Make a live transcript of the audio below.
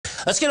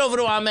Let's get over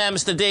to our man,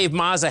 Mr. Dave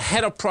Mazza,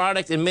 Head of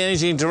Product and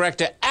Managing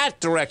Director at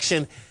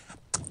Direxion.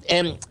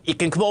 And you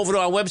can come over to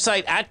our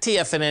website at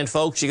TFNN,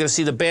 folks. You're going to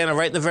see the banner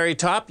right in the very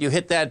top. You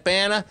hit that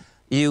banner.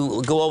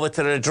 You go over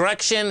to the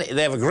Direxion.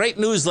 They have a great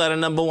newsletter,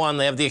 number one.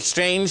 They have the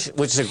Exchange,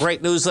 which is a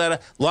great newsletter.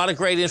 A lot of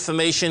great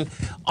information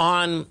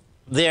on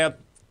their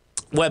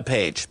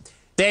webpage.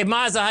 Dave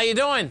Mazza, how you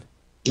doing?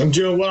 I'm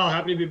doing well.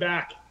 Happy to be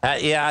back.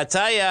 Yeah, I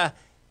tell you,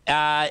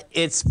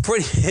 it's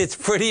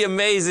pretty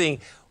amazing.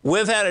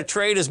 We've had a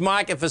trader's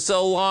market for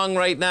so long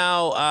right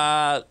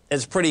now.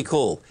 It's pretty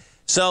cool.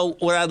 So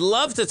what I'd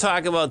love to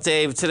talk about,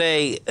 Dave,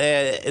 today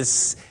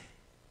is,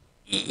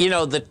 you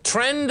know, the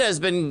trend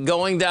has been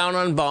going down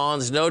on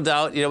bonds, no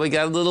doubt. You know, we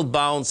got a little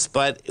bounce,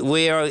 but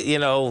we are, you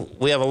know,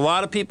 we have a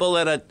lot of people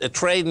that are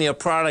trading their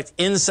product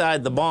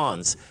inside the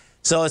bonds.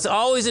 So it's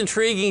always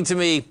intriguing to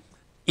me,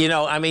 you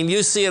know, I mean,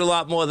 you see it a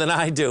lot more than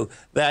I do,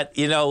 that,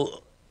 you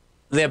know,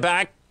 they're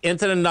back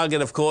into the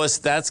nugget, of course,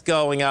 that's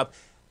going up.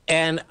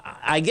 And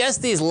I guess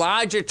these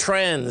larger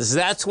trends,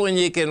 that's when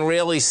you can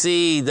really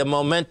see the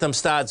momentum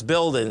starts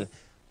building.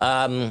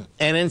 And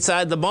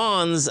inside the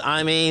bonds,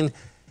 I mean,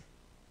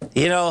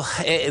 you know,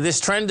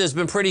 this trend has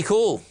been pretty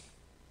cool.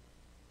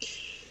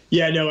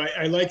 Yeah, no,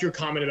 I like your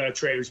comment about a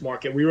trader's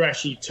market. We were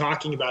actually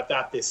talking about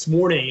that this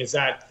morning, is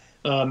that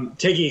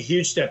taking a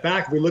huge step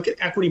back, if we look at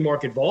equity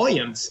market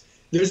volumes,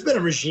 there's been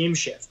a regime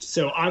shift.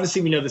 So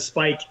obviously we know the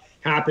spike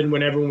happened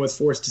when everyone was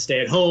forced to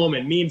stay at home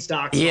and meme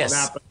stocks and all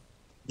that. But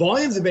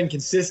volumes have been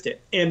consistent.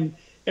 And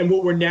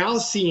what we're now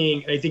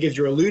seeing, and I think as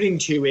you're alluding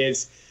to,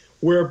 is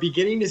we're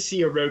beginning to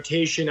see a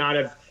rotation out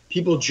of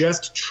people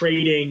just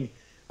trading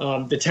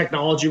the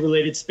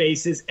technology-related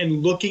spaces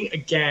and looking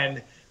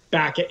again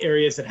back at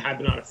areas that had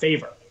been out of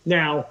favor.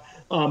 Now,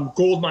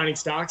 gold mining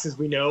stocks, as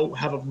we know,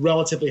 have a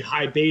relatively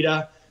high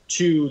beta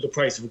to the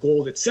price of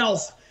gold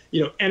itself.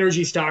 You know,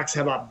 energy stocks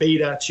have a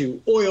beta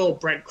to oil,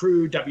 Brent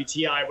crude,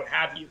 WTI, what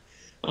have you.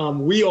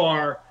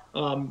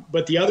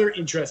 But the other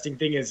interesting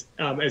thing is,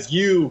 as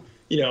you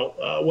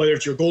know, whether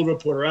it's your gold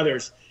report or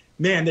others,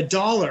 man, the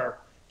dollar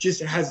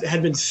just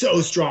had been so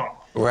strong.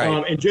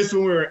 Right. And just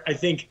when we were, I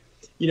think,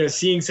 you know,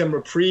 seeing some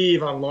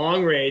reprieve on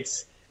long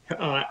rates,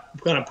 kind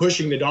of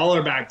pushing the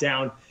dollar back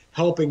down,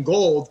 helping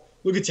gold.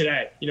 Look at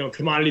today. You know,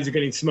 commodities are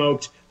getting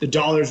smoked. The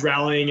dollar's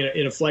rallying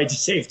in a flight to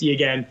safety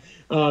again.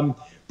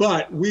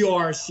 But we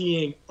are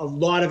seeing a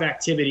lot of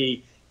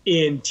activity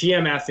in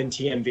TMF and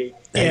TMV.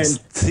 And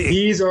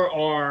these are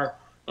our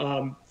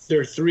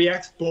they're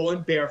 3X bull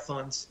and bear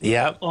funds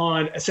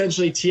on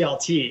essentially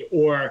TLT,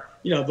 or,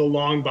 you know, the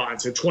long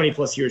bonds, so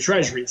 20+ year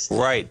treasuries.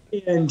 Right.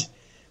 And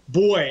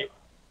boy,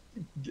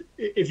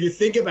 if you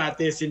think about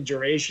this in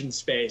duration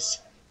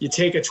space, you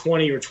take a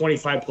 20 or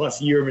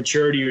 25+ year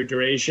maturity or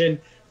duration,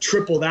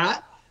 triple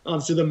that.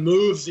 So the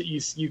moves that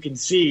you can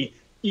see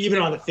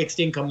even on the fixed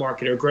income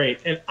market are great.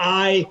 And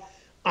I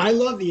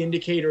love the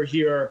indicator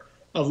here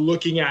of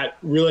looking at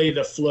really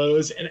the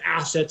flows and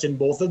assets in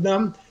both of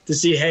them to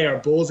see, hey, are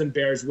bulls and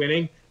bears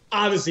winning?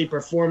 Obviously,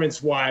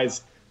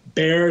 performance-wise,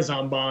 bears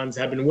on bonds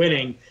have been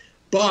winning,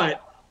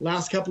 but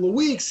last couple of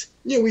weeks,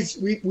 you know,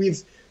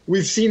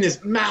 we've seen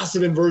this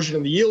massive inversion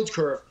of the yield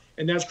curve,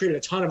 and that's created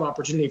a ton of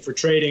opportunity for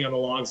trading on the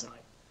long side.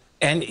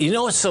 And you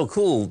know what's so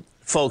cool,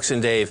 folks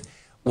and Dave?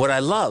 What I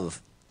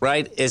love,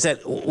 right, is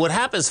that what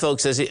happens,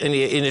 folks, is in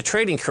your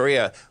trading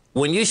career,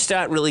 when you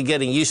start really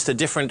getting used to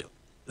different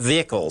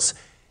vehicles,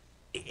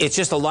 it's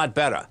just a lot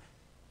better.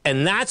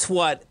 And that's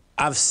what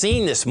I've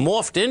seen this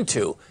morphed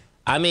into.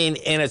 I mean,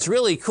 and it's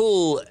really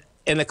cool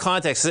in the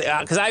context,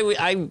 because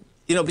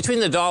you know, between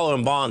the dollar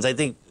and bonds, I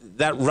think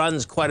that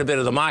runs quite a bit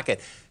of the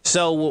market.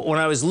 So when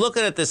I was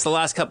looking at this the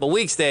last couple of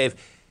weeks, Dave,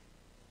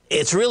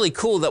 it's really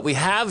cool that we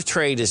have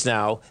traders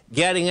now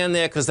getting in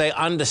there because they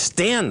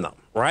understand them,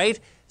 right?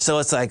 So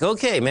it's like,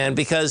 okay, man,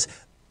 because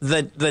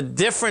the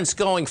difference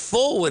going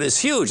forward is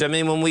huge. I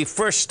mean, when we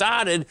first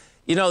started,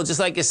 you know, just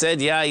like you said,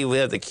 yeah, we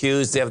have the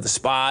Qs, they have the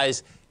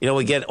SPYs, you know,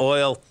 we get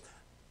oil.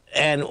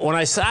 And when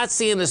I start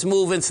seeing this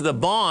move into the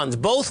bonds,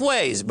 both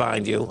ways,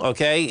 mind you,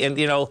 okay? And,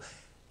 you know,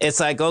 it's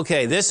like,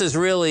 okay, this is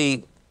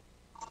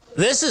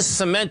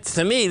cement,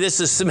 to me, this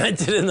is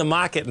cemented in the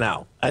market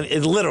now.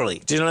 Literally,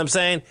 do you know what I'm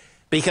saying?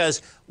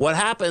 Because what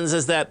happens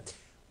is that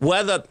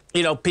whether,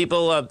 you know,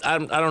 people, I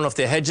don't know if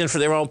they're hedging for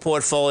their own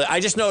portfolio. I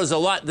just know there's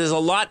a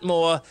lot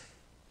more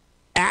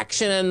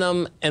action in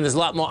them, and there's a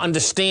lot more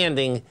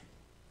understanding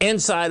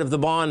inside of the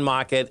bond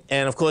market.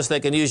 And of course, they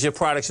can use your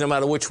products no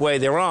matter which way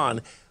they're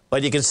on.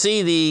 But you can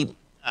see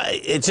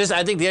it's just,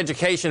 I think the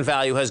education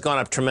value has gone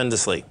up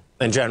tremendously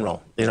in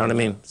general. You know what I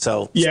mean?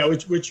 So yeah,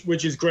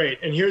 which is great.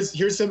 And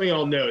here's something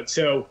I'll note.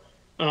 So,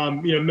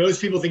 you know,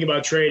 most people think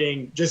about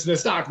trading just in the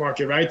stock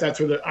market, right? That's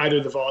where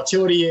either the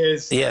volatility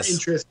is,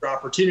 interest, or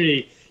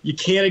opportunity. You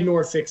can't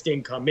ignore fixed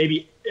income.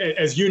 Maybe,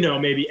 as you know,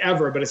 maybe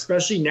ever, but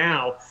especially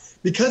now,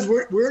 because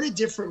we're in a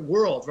different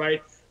world,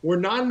 right? We're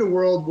not in a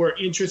world where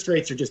interest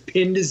rates are just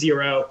pinned to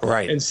zero,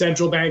 right, and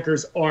central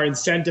bankers are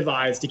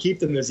incentivized to keep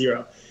them to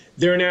zero.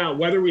 They're now,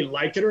 whether we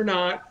like it or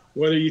not,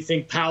 whether you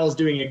think Powell's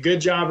doing a good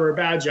job or a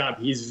bad job,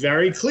 he's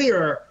very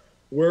clear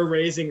we're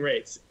raising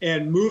rates.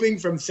 And moving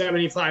from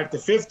 75 to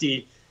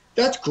 50,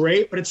 that's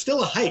great, but it's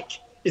still a hike.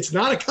 It's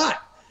not a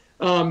cut.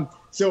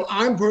 So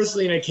I'm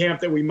personally in a camp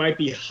that we might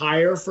be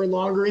higher for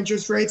longer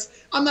interest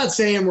rates. I'm not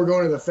saying we're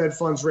going to the Fed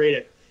funds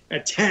rate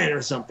at 10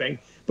 or something,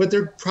 but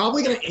they're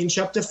probably going to inch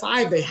up to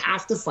 5. They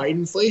have to fight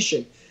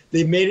inflation.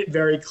 They've made it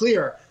very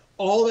clear.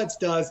 All that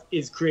does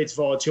is creates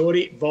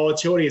volatility.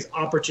 Volatility is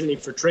opportunity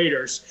for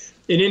traders.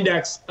 An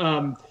index,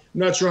 I'm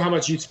not sure how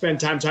much you spend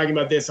time talking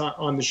about this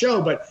on the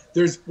show, but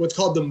there's what's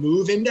called the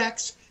MOVE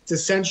index. It's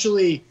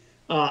essentially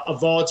a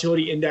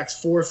volatility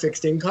index for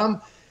fixed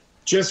income.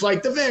 Just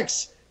like the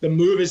VIX, the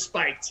MOVE is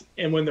spiked.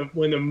 And when the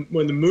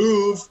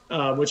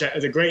MOVE, which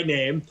is a great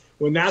name,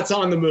 when that's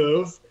on the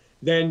move,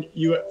 then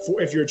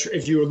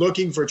if you're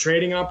looking for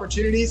trading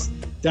opportunities,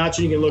 that's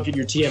when you can look at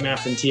your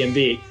TMF and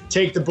TMV.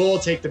 Take the bull,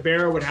 take the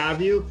bear, what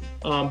have you.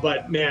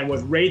 But man,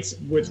 with rates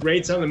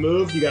on the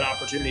move, you got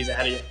opportunities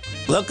ahead of you.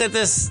 Look at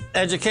this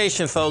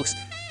education, folks.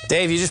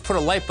 Dave, you just put a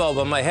light bulb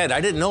on my head.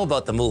 I didn't know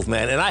about the move,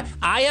 man. And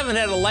I haven't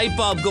had a light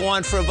bulb go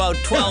on for about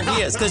 12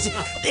 years because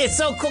it's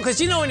so cool.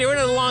 Because, when you're in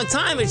it a long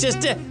time, it's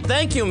just,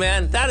 thank you,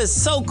 man. That is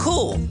so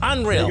cool.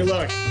 Unreal. Take a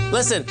look.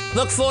 Listen,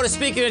 look forward to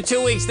speaking in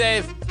 2 weeks,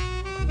 Dave.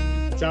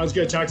 Sounds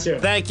good. Talk soon.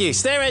 Thank you.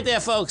 Stay right there,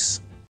 folks.